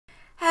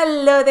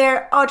Hello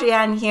there,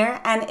 Audrey-Ann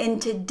here, and in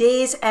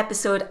today's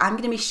episode I'm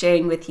going to be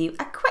sharing with you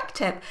a quick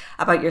tip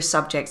about your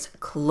subject's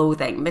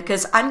clothing,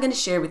 because I'm going to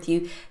share with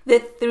you the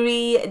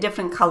 3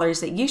 different colours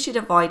that you should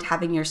avoid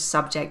having your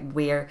subject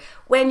wear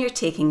when you're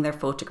taking their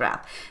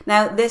photograph.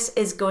 Now this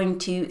is going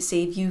to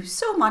save you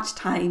so much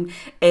time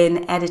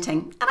in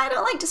editing, and I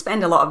don't like to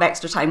spend a lot of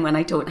extra time when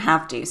I don't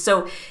have to.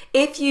 So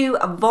if you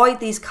avoid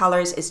these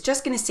colours, it's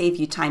just going to save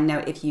you time. Now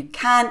if you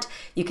can't,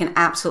 you can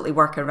absolutely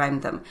work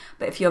around them,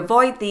 but if you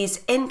avoid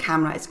these in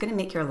camera, it's going to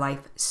make your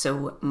life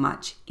so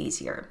much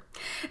easier.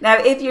 Now,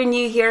 if you're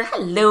new here,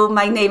 hello,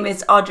 my name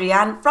is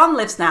Audrey-Ann from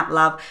Live Snap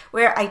Love,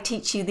 where I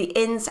teach you the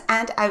ins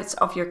and outs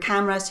of your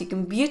camera so you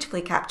can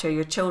beautifully capture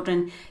your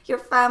children, your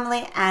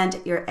family, and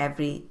your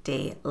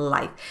everyday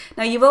life.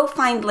 Now, you will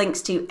find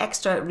links to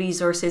extra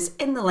resources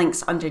in the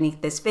links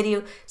underneath this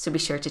video, so be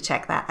sure to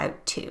check that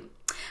out too.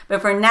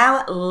 But for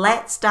now,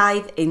 let's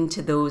dive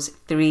into those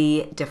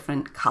 3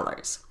 different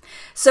colors.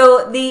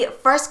 So the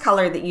first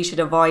color that you should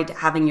avoid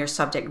having your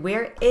subject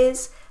wear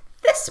is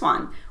this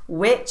one,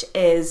 which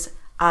is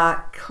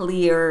a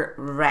clear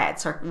red,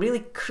 so really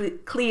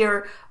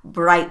clear,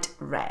 bright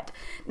red.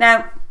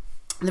 Now,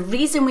 the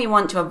reason we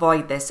want to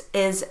avoid this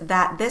is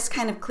that this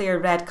kind of clear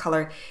red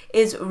color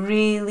is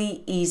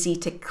really easy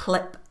to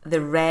clip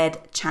the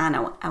red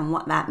channel, and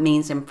what that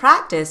means in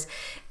practice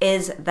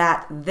is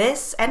that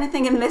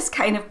anything in this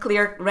kind of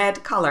clear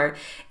red color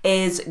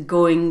is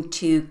going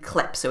to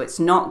clip, so it's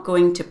not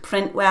going to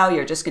print well.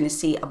 You're just going to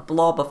see a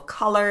blob of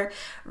color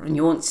and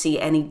you won't see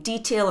any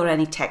detail or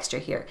any texture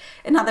here.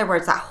 In other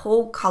words, that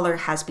whole color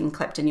has been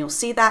clipped, and you'll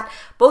see that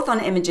both on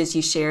images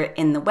you share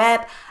in the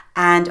web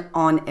and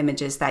on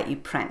images that you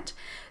print.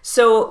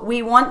 So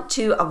we want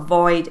to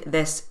avoid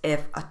this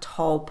if at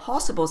all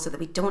possible so that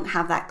we don't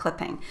have that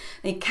clipping.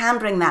 Now, you can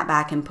bring that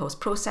back in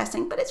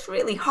post-processing, but it's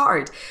really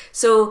hard.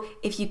 So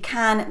if you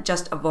can,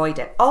 just avoid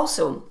it.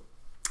 Also,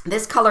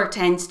 this color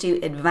tends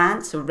to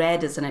advance, so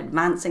red is an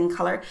advancing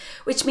color,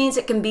 which means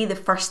it can be the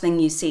first thing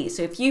you see.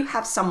 So if you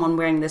have someone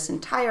wearing this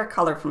entire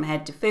color from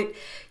head to foot,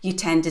 you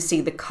tend to see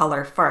the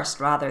color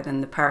first rather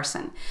than the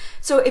person.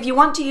 So if you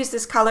want to use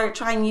this color,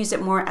 try and use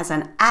it more as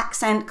an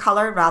accent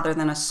color rather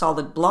than a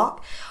solid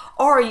block,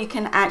 or you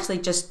can actually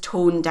just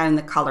tone down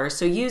the color.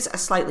 So use a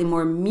slightly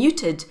more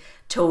muted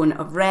tone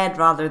of red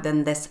rather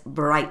than this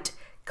bright,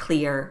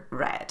 clear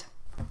red.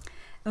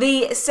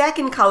 The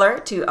second color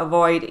to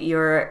avoid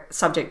your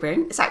subject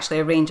wearing is actually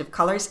a range of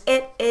colors.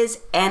 It is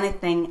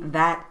anything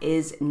that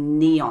is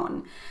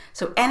neon.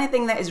 So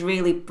anything that is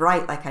really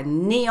bright, like a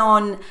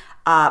neon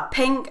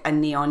pink, a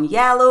neon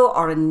yellow,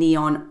 or a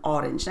neon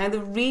orange. Now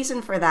the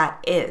reason for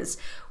that is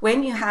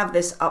when you have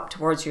this up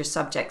towards your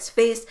subject's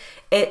face,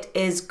 it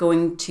is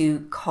going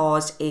to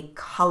cause a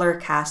color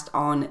cast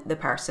on the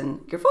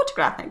person you're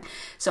photographing.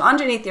 So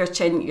underneath your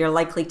chin, you're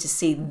likely to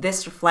see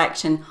this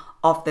reflection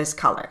of this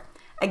color.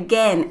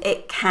 Again,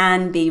 it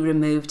can be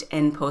removed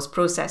in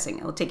post-processing.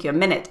 It'll take you a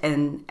minute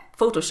in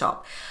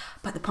Photoshop.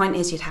 But the point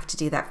is you'd have to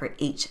do that for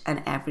each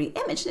and every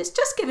image. And it's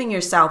just giving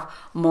yourself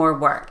more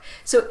work.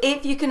 So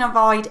if you can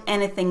avoid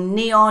anything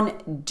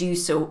neon, do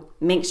so.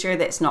 Make sure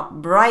that it's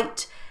not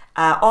bright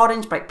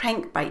orange, bright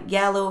pink, bright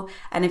yellow.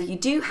 And if you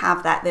do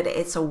have that, that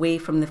it's away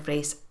from the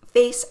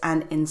face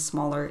and in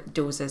smaller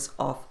doses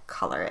of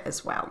color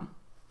as well.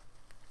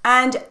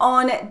 And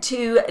on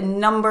to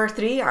number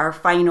 3, our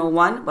final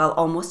one. Well,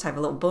 almost, I have a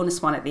little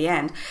bonus one at the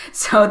end.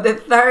 So the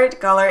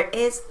third color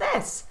is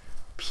this,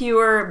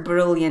 pure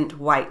brilliant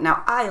white.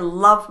 Now I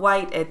love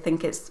white. I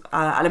think it's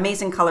an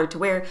amazing color to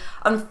wear.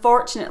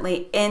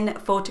 Unfortunately, in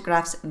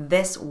photographs,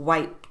 this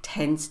white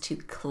tends to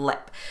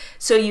clip.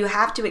 So you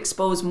have to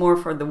expose more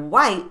for the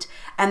white,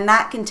 and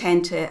that can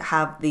tend to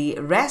have the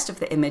rest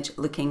of the image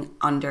looking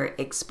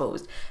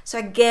underexposed. So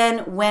again,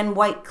 when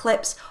white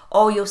clips,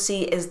 all you'll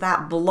see is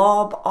that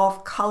blob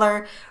of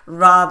color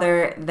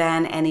rather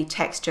than any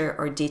texture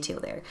or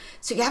detail there.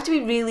 So you have to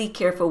be really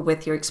careful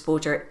with your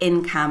exposure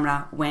in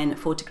camera when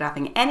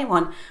photographing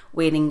anyone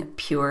wearing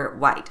pure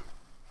white.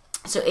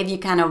 So if you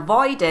can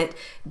avoid it,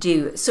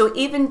 do. So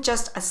even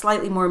just a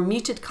slightly more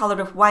muted color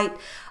of white,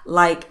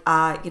 like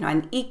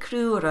an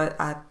ecru or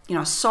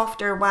a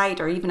softer white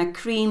or even a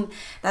cream,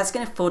 that's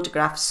going to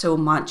photograph so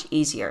much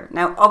easier.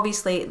 Now,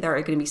 obviously, there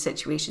are going to be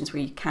situations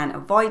where you can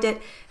avoid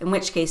it, in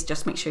which case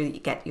just make sure that you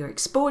get your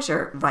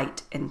exposure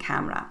right in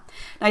camera.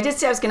 Now, I did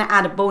say I was going to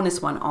add a bonus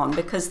one on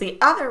because the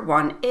other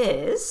one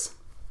is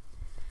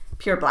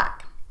pure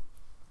black.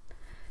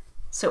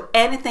 So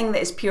anything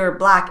that is pure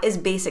black is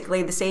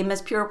basically the same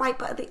as pure white,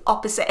 but at the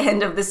opposite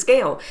end of the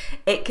scale.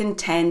 It can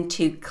tend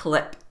to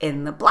clip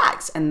in the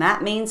blacks, and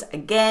that means,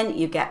 again,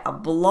 you get a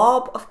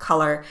blob of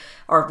color,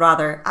 or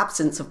rather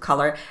absence of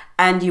color,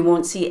 and you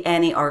won't see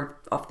any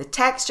of the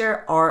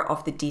texture or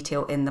of the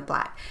detail in the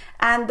black.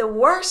 And the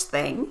worst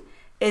thing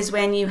is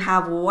when you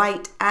have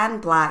white and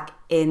black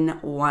in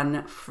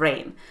one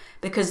frame,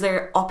 because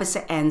they're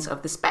opposite ends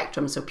of the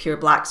spectrum. So pure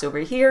black's over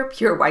here,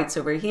 pure white's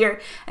over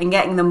here, and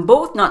getting them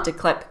both not to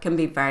clip can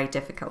be very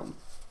difficult.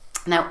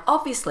 Now,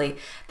 obviously,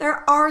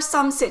 there are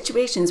some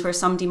situations where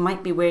somebody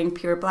might be wearing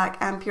pure black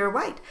and pure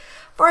white.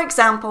 For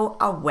example,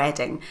 a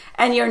wedding,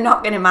 and you're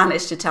not going to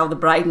manage to tell the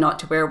bride not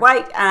to wear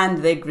white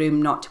and the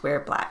groom not to wear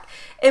black.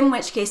 In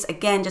which case,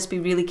 again, just be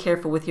really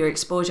careful with your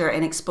exposure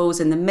and expose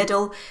in the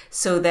middle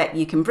so that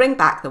you can bring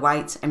back the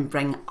whites and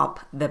bring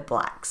up the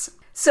blacks.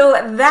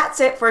 So that's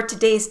it for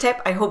today's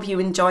tip. I hope you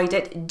enjoyed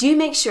it. Do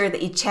make sure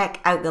that you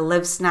check out the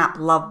Live Snap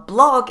Love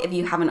blog if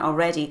you haven't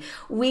already.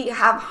 We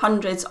have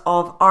hundreds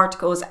of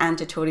articles and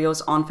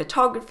tutorials on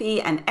photography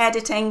and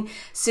editing,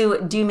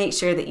 so do make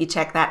sure that you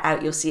check that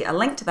out. You'll see a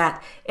link to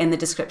that in the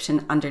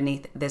description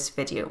underneath this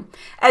video.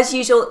 As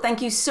usual,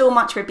 thank you so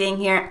much for being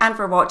here and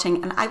for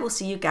watching, and I will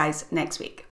see you guys next week.